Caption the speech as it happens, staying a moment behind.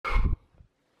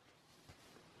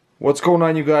What's going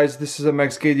on, you guys? This is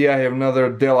MXKD. I have another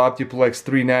Dell Optiplex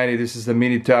 390. This is the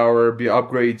mini tower, be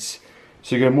upgrades.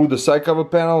 So you're gonna move the side cover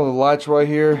panel, the latch right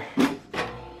here.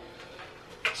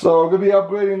 So we're gonna be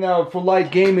upgrading now for light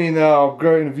gaming,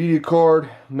 upgrading the video card,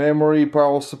 memory,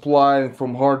 power supply, and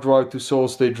from hard drive to solid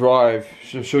state drive.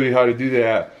 Should show you how to do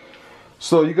that.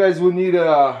 So you guys will need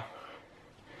wear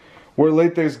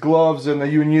latex gloves,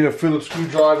 and you need a Phillips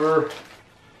screwdriver,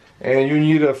 and you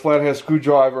need a flathead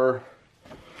screwdriver.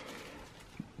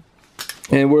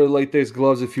 And wear latex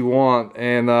gloves if you want,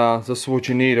 and that's what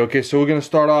you need. Okay, so we're gonna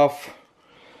start off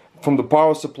from the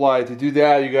power supply. To do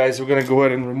that, you guys, we're gonna go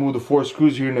ahead and remove the 4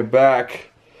 screws here in the back.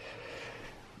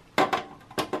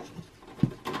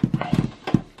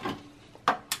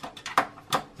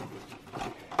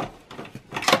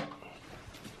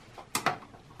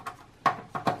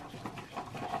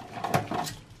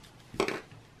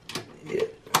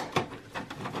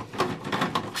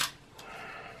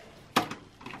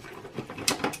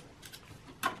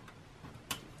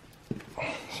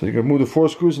 So you're gonna move the 4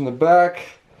 screws in the back.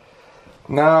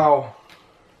 Now,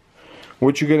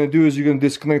 what you're gonna do is you're gonna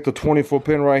disconnect the 24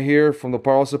 pin right here from the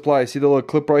power supply. See the little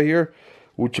clip right here?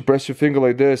 Which you press your finger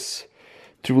like this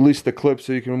to release the clip,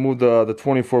 so you can remove the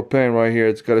 24 pin right here.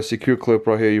 It's got a secure clip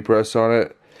right here. You press on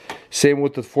it. Same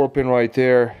with the 4 pin right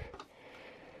there.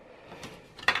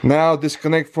 Now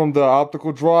disconnect from the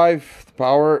optical drive, the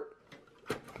power,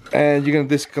 and you're gonna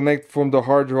disconnect from the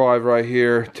hard drive right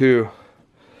here too.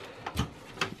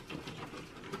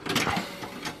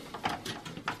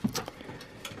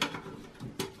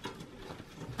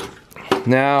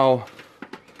 Now,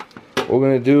 what we're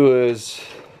going to do is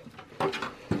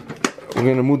we're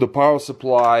going to move the power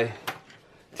supply.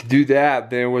 To do that,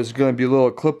 there was going to be a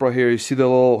little clip right here. You see the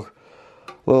little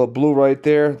blue right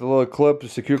there, the little clip, the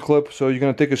secure clip. So you're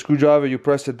going to take a screwdriver, you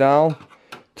press it down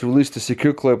to release the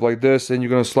secure clip like this, and you're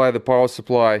going to slide the power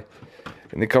supply,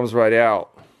 and it comes right out.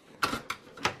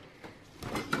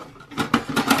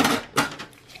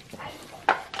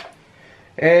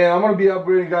 And I'm going to be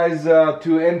upgrading, guys, to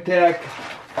NTAC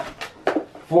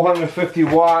 450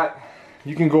 watt.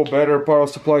 You can go better power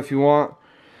supply if you want.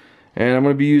 And I'm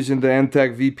going to be using the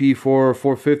NTAC VP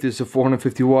 450. It's a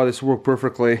 450 watt. This will work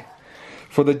perfectly.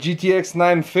 For the GTX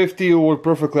 950, it will work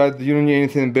perfectly. You don't need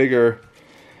anything bigger.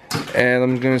 And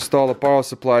I'm going to install the power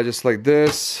supply just like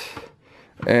this.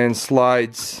 And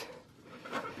slides.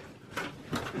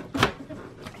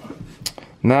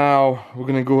 Now, we're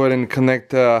going to go ahead and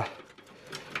connect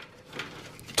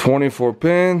 24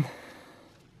 pin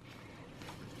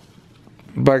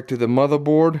back to the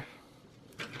motherboard,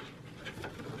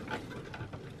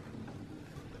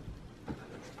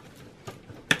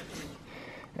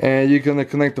 and you're gonna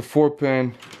connect the 4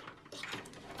 pin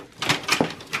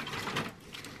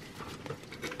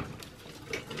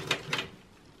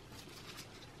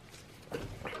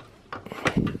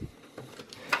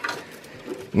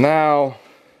now.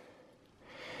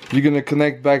 You're gonna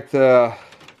connect back the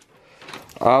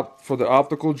for the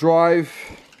optical drive.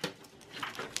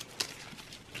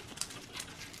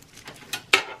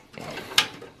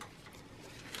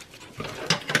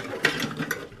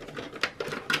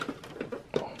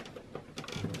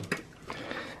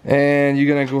 And you're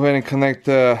gonna go ahead and connect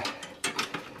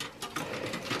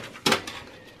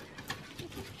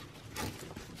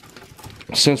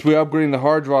since we're upgrading the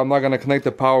hard drive, I'm not gonna connect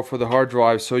the power for the hard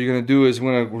drive. So you're gonna do is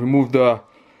we're gonna remove the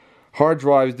hard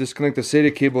drive, disconnect the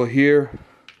SATA cable here.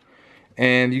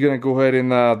 And you're gonna go ahead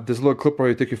and this little clip right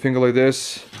here, take your finger like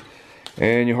this,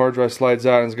 and your hard drive slides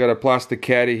out, and it's got a plastic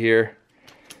caddy here,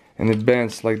 and it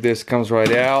bends like this, comes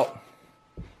right out.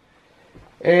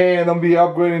 And I'm gonna be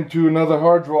upgrading to another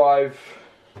hard drive.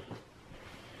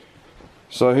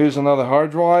 So here's another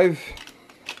hard drive,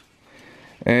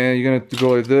 and you're gonna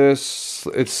go like this.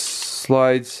 It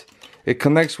slides, it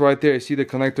connects right there. You see the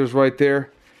connectors right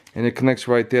there, and it connects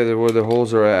right there where the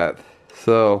holes are at.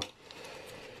 So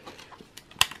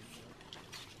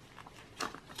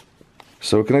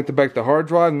connect it back to the hard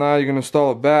drive. Now you're gonna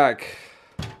install it back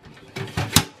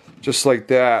just like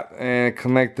that, and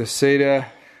connect the SATA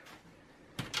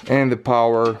and the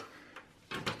power.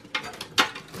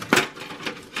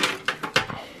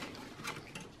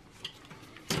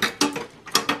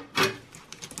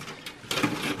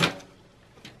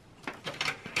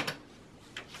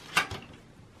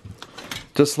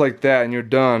 Just like that, and you're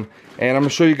done. And I'm gonna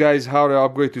show you guys how to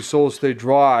upgrade to solid state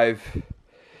drive.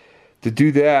 To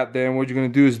do that, then what you're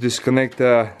going to do is disconnect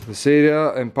the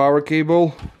SATA and power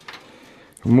cable,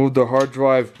 remove the hard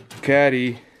drive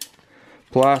caddy,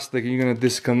 plastic, and you're going to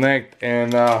disconnect.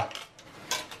 And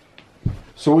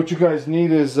so what you guys need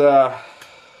is I'm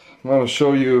going to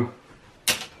show you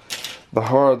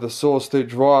the solid state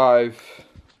drive.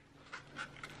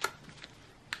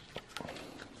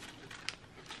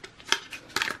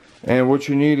 And what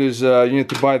you need is you need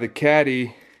to buy the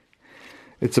caddy.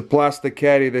 It's a plastic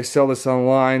caddy. They sell this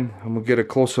online. I'm gonna get a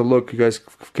closer look. You guys,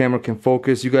 camera can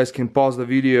focus. You guys can pause the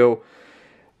video.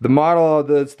 The model,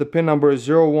 the pin number is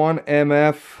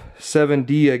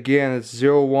 01MF7D. Again, it's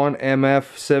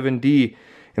 01MF7D.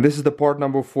 And this is the part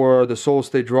number for the solid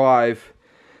state drive.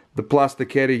 The plastic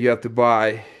caddy you have to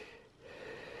buy.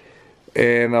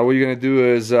 And what you're gonna do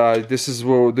is this is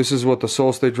what the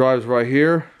solid state drive is right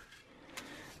here.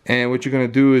 And what you're gonna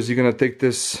do is you're gonna take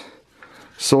this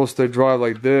solid state drive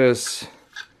like this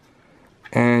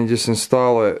and just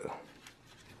install it.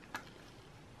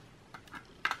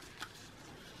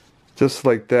 Just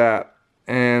like that.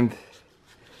 And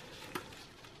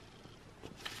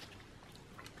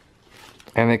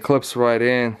it clips right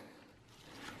in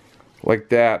like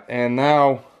that. And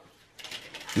now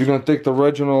you're gonna take the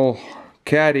original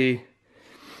caddy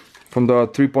from the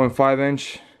 3.5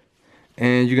 inch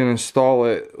and you're gonna install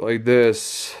it like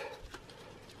this.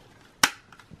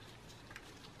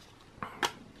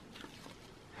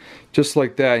 Just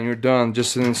like that, and you're done.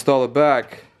 Just install it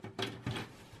back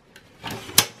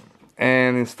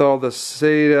and install the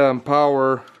SATA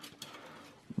power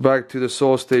back to the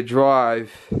solid state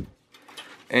drive,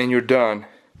 and you're done.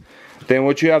 Then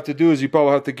what you have to do is you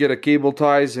probably have to get a cable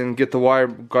ties and get the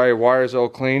wires all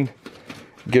cleaned.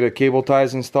 Get a cable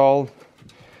ties installed,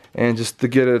 and just to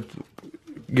get it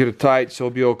tight so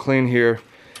it'll be all clean here.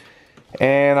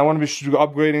 And I want to be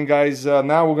upgrading, guys.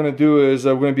 Now what we're gonna do is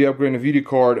we're gonna be upgrading the video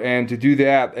card, and to do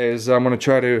that is I'm gonna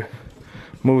try to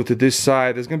move it to this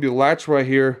side. There's gonna be a latch right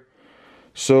here,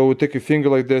 so take your finger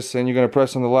like this and you're gonna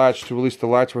press on the latch to release the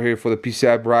latch right here for the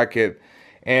PCI bracket.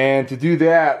 And to do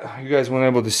that, you guys weren't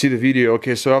able to see the video.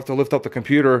 Okay, so I have to lift up the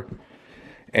computer,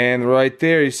 and right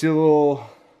there you see a little,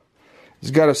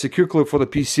 it's got a secure clip for the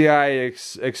PCI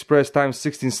Express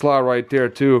x16 slot right there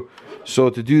too.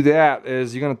 So to do that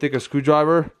is you're gonna take a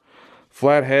screwdriver,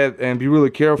 flathead, and be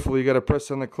really careful. You gotta press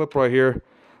on the clip right here,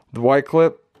 the white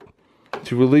clip,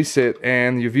 to release it,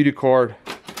 and your video card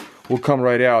will come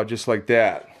right out just like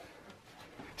that.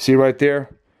 See right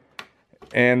there?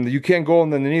 And you can't go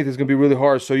underneath, it's gonna be really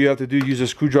hard, so you have to use a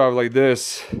screwdriver like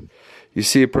this. You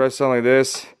see it press on like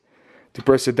this to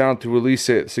press it down to release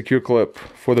it. Secure clip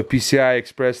for the PCI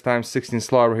Express x16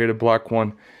 slot right here, the black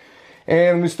one.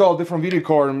 And install a different video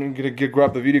card. I'm gonna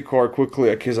grab the video card quickly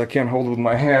because I can't hold it with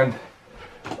my hand.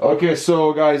 Okay,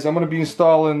 so guys, I'm gonna be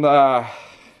installing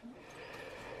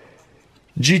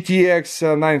GTX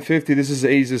 950. This is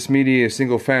Asus Media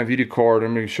single fan video card.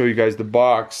 I'm gonna show you guys the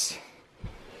box.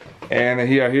 And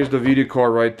here's the video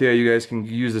card right there. You guys can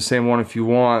use the same one if you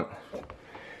want.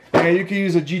 And you can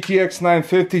use a GTX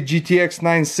 950, GTX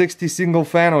 960 single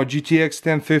fan, or GTX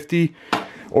 1050,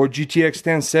 or GTX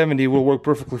 1070 will work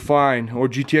perfectly fine, or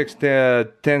GTX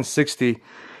 1060.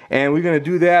 And we're gonna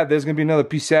do that. There's gonna be another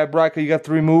PCI bracket you got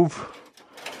to remove,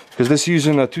 because this is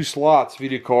using a 2 slots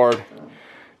video card.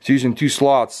 It's using 2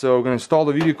 slots. So we're gonna install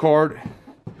the video card.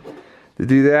 To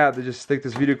do that, they just take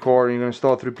this video card and you're gonna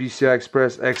install it through PCI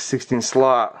Express x16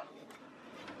 slot.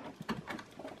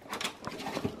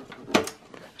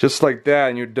 Just like that,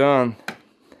 and you're done.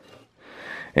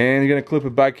 And you're gonna clip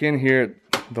it back in here,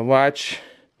 the latch.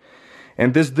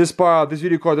 And this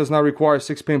video card does not require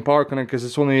 6-pin power connect, because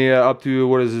it's only up to,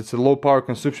 what is it? It's a low power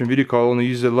consumption video card. Only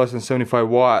uses less than 75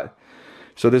 watt.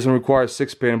 So it doesn't require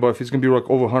 6-pin. But if it's gonna be like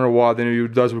over 100 watt, then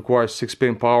it does require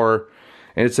 6-pin power.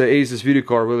 And it's an Asus video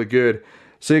card, really good.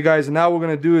 So you guys, now what we're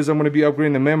gonna do is I'm gonna be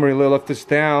upgrading the memory. Let's lift this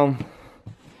down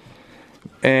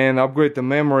and upgrade the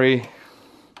memory.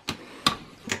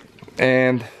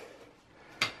 And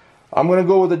I'm gonna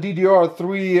go with the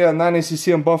DDR3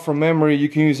 9ACCM buffer memory. You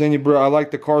can use any I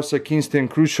like the Corsair Kingston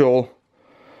Crucial.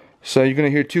 So you're gonna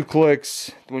hear 2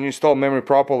 clicks when you install memory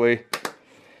properly.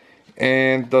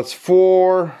 And that's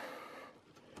 4.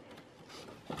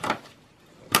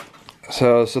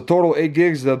 So total 8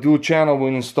 gigs, the dual channel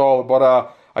when installed.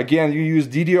 But again, you use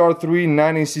DDR3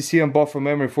 9ACCM buffer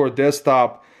memory for a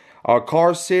desktop.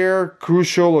 Corsair,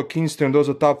 Crucial, or Kingston, those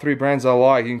are top 3 brands I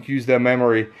like. You can use that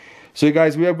memory. So you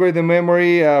guys, we upgrade the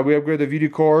memory, we upgrade the video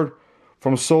card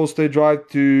from solid state drive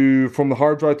from the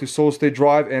hard drive to solid state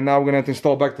drive, and now we're gonna have to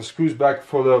install back the screws back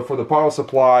for the power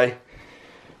supply.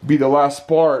 Be the last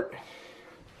part.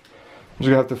 I'm just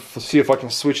gonna have to see if I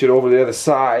can switch it over the other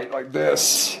side like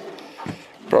this.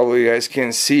 Probably you guys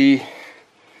can't see.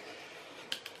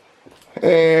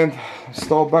 And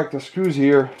install back the screws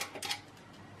here.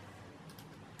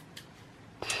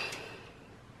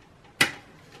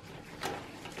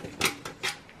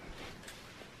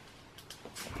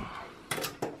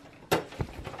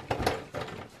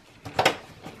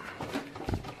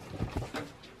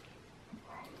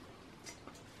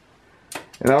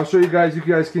 And I'll show you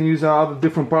guys can use all the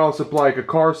different power supply, like a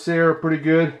Corsair, pretty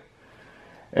good.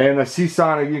 And a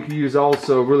Seasonic you can use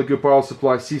also, really good power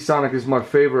supply. Seasonic is my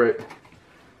favorite.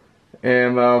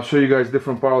 And I'll show you guys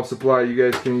different power supply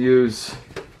you guys can use.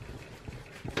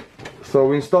 So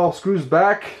we install screws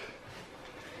back.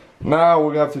 Now what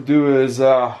we're gonna have to do is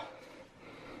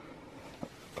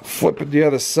flip it the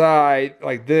other side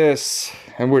like this,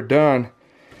 and we're done.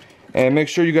 And make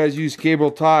sure you guys use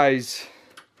cable ties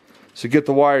to get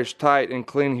the wires tight and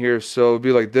clean here. So it'll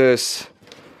be like this.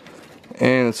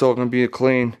 And it's all gonna be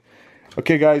clean.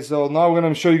 Okay guys, so now we're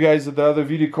gonna show you guys the other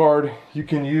video card you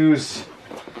can use.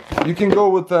 You can go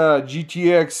with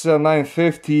GTX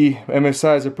 950.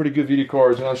 MSI is a pretty good video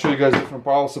cards, and I'll show you guys different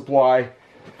power supply.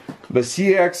 The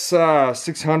CX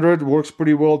 600 works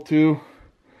pretty well too,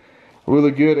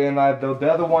 really good. And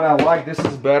the other one I like, this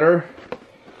is better,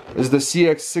 is the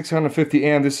CX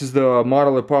 650M. This is the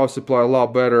modular power supply, a lot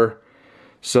better.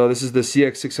 So this is the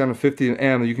CX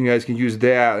 650M. You guys can use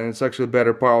that, and it's actually a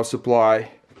better power supply.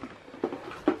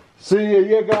 So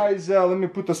yeah guys, let me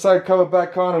put the side cover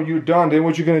back on and you're done. Then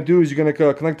what you're going to do is you're going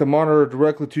to connect the monitor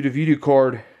directly to the video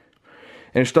card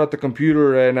and start the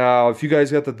computer. And if you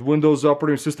guys got the Windows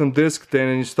operating system disk, then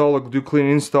install it, do clean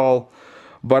install.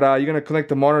 But you're going to connect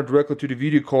the monitor directly to the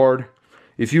video card.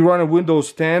 If you run a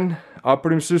Windows 10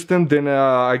 operating system, then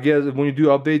I guess when you do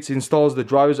updates, it installs the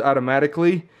drivers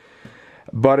automatically.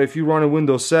 But if you run a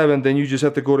Windows 7, then you just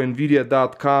have to go to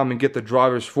NVIDIA.com and get the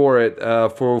drivers for it,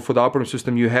 for the operating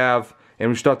system you have,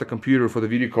 and restart the computer for the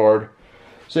video card.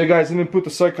 So yeah guys, let me put the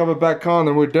side cover back on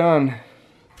and we're done.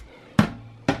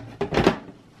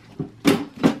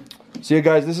 So yeah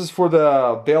guys, this is for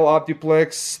the Dell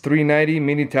Optiplex 390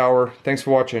 mini tower. Thanks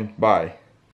for watching. Bye.